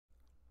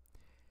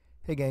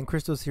Hey gang,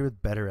 Christos here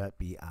with Better at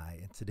BI,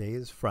 and today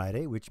is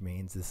Friday, which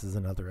means this is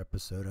another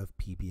episode of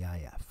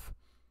PBIF.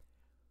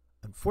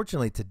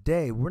 Unfortunately,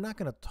 today we're not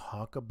going to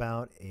talk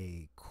about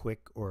a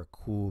quick or a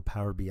cool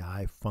Power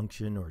BI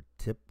function or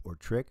tip or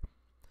trick.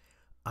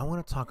 I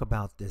want to talk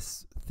about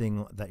this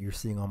thing that you're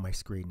seeing on my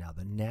screen now,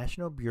 the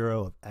National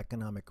Bureau of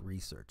Economic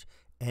Research,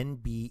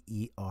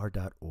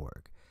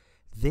 NBER.org.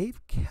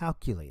 They've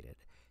calculated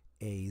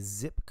a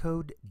zip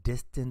code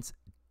distance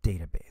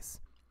database.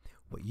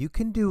 What you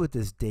can do with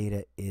this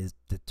data is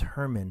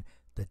determine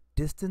the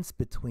distance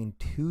between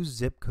two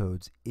zip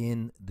codes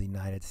in the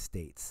United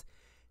States.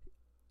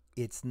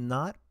 It's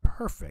not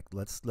perfect.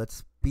 Let's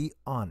be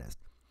honest.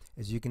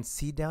 As you can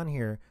see down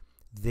here,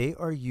 they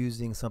are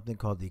using something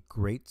called the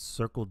Great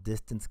Circle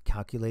Distance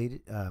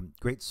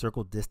Great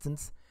Circle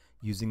Distance,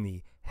 using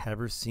the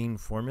Haversine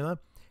formula,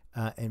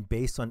 and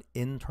based on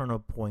internal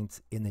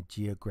points in the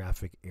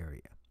geographic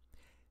area.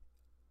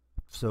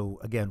 So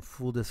again,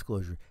 full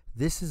disclosure,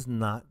 this is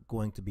not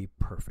going to be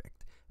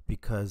perfect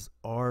because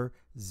our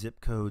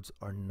zip codes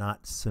are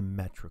not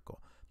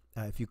symmetrical.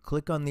 If you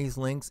click on these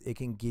links, it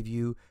can give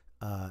you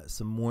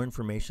some more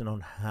information on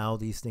how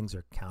these things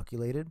are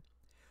calculated.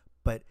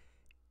 But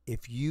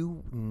if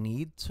you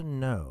need to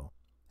know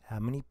how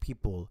many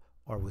people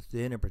are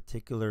within a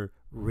particular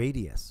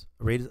radius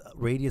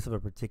of a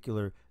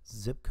particular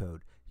zip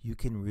code, you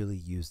can really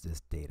use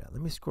this data.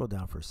 Let me scroll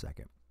down for a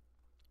second.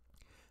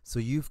 So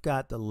you've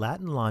got the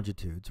Latin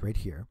longitudes right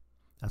here.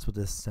 That's what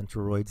this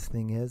centroids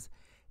thing is.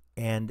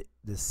 And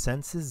the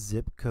census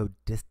zip code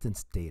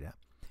distance data.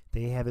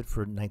 They have it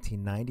for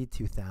 1990,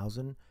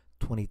 2000,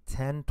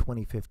 2010,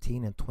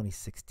 2015, and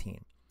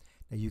 2016.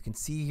 Now you can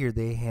see here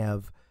they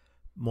have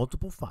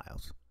multiple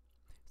files.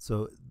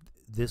 So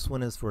this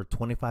one is for a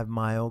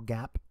 25-mile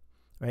gap,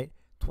 right?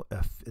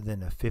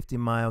 Then a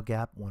 50-mile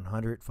gap,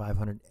 100,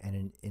 500,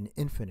 and an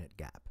infinite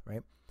gap,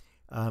 right?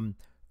 And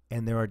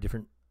there are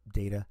different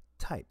data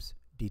types: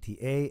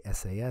 DTA,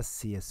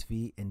 SAS,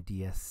 CSV, and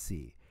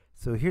DSC.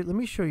 So here, let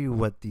me show you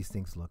what these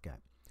things look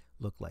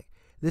like.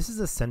 This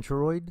is a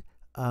centroid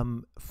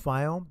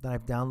file that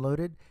I've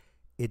downloaded.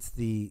 It's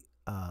the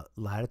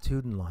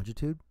latitude and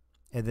longitude,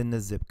 and then the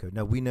zip code.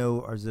 Now we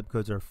know our zip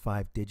codes are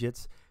 5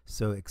 digits,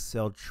 so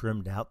Excel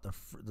trimmed out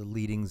the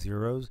leading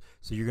zeros.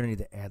 So you're going to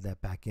need to add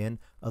that back in.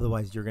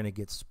 Otherwise, you're going to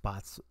get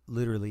spots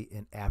literally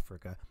in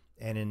Africa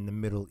and in the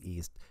Middle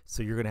East.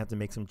 So you're going to have to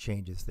make some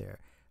changes there.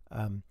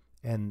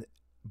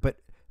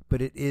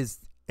 But it is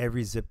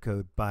every zip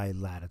code by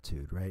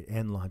latitude, right,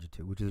 and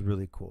longitude, which is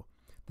really cool.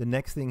 The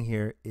next thing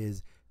here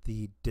is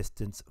the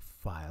distance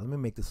file. Let me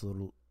make this a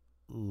little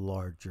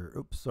larger.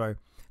 Oops, sorry.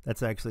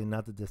 That's actually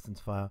not the distance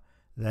file.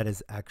 That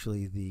is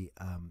actually the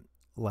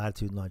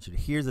latitude and longitude.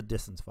 Here's a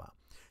distance file.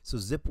 So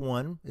zip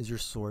 1 is your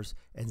source,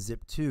 and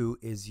zip 2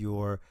 is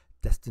your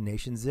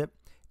destination zip,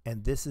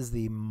 and this is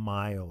the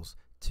miles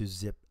to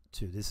zip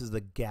 2. This is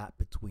the gap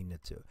between the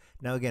two.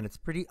 Now again, it's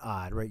pretty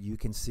odd, right? You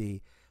can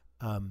see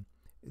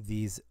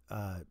these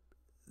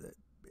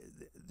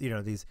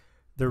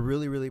they're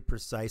really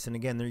precise, and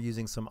again, they're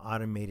using some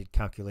automated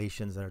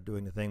calculations that are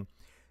doing the thing.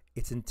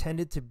 It's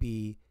intended to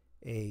be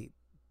a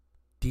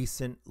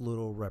decent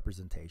little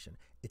representation.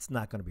 It's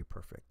not going to be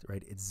perfect,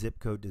 right? It's zip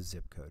code to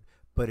zip code,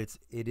 but it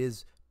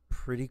is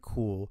pretty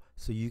cool.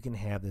 So you can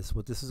have this.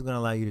 What this is going to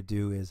allow you to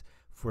do is,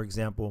 for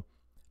example,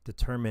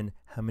 determine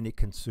how many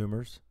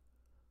consumers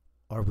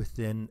are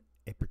within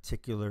a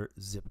particular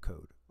zip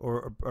code,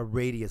 or a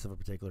radius of a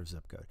particular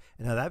zip code.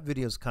 And now that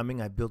video is coming.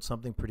 I built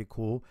something pretty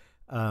cool,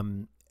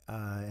 and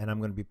I'm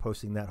going to be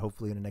posting that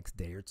hopefully in the next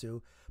day or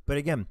two. But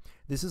again,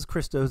 this is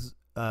Christos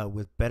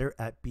with Better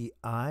at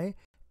BI,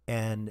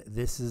 and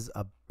this is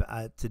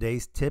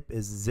today's tip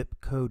is zip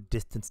code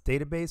distance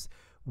database,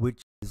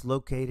 which is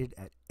located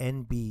at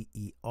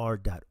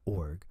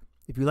nber.org.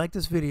 If you like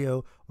this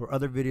video or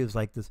other videos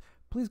like this,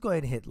 please go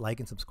ahead and hit like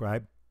and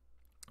subscribe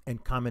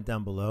and comment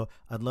down below.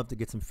 I'd love to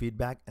get some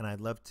feedback, and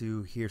I'd love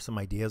to hear some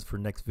ideas for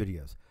next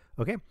videos.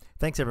 Okay,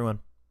 thanks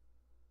everyone.